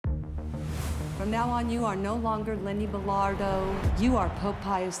From now on, you are no longer Lenny Bellardo. You are Pope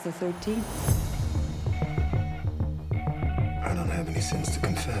Pius XIII. I don't have any sins to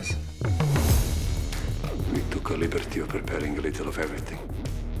confess. We took a liberty of preparing a little of everything.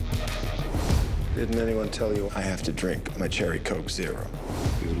 Didn't anyone tell you I have to drink my Cherry Coke Zero?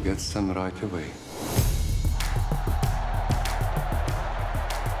 We will get some right away.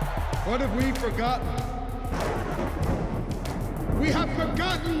 What have we forgotten? We have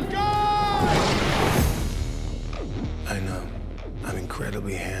forgotten God! I know. I'm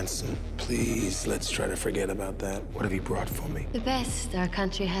incredibly handsome. Please, let's try to forget about that. What have you brought for me? The best our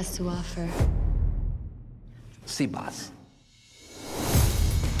country has to offer. See, boss.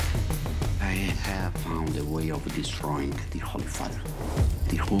 I have found a way of destroying the Holy Father.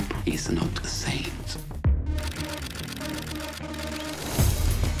 The hope is not the saint.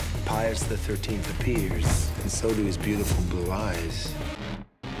 Pius XIII appears, and so do his beautiful blue eyes.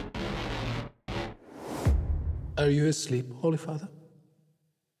 Are you asleep, Holy Father?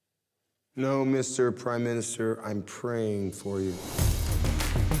 No, Mr. Prime Minister, I'm praying for you.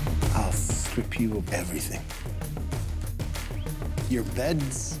 I'll strip you of everything. Your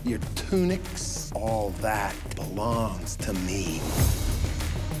beds, your tunics, all that belongs to me.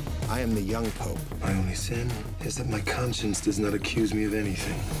 I am the young pope. My only sin is that my conscience does not accuse me of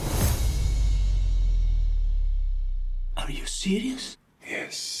anything. Are you serious?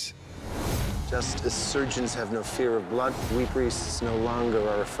 Yes. Just as surgeons have no fear of blood, we priests no longer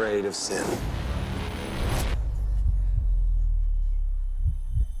are afraid of sin.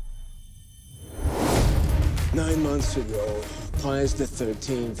 "9 months ago, Pius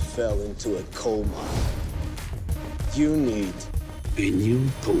XIII fell into a coma. You need A new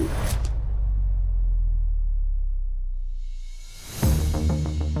pope.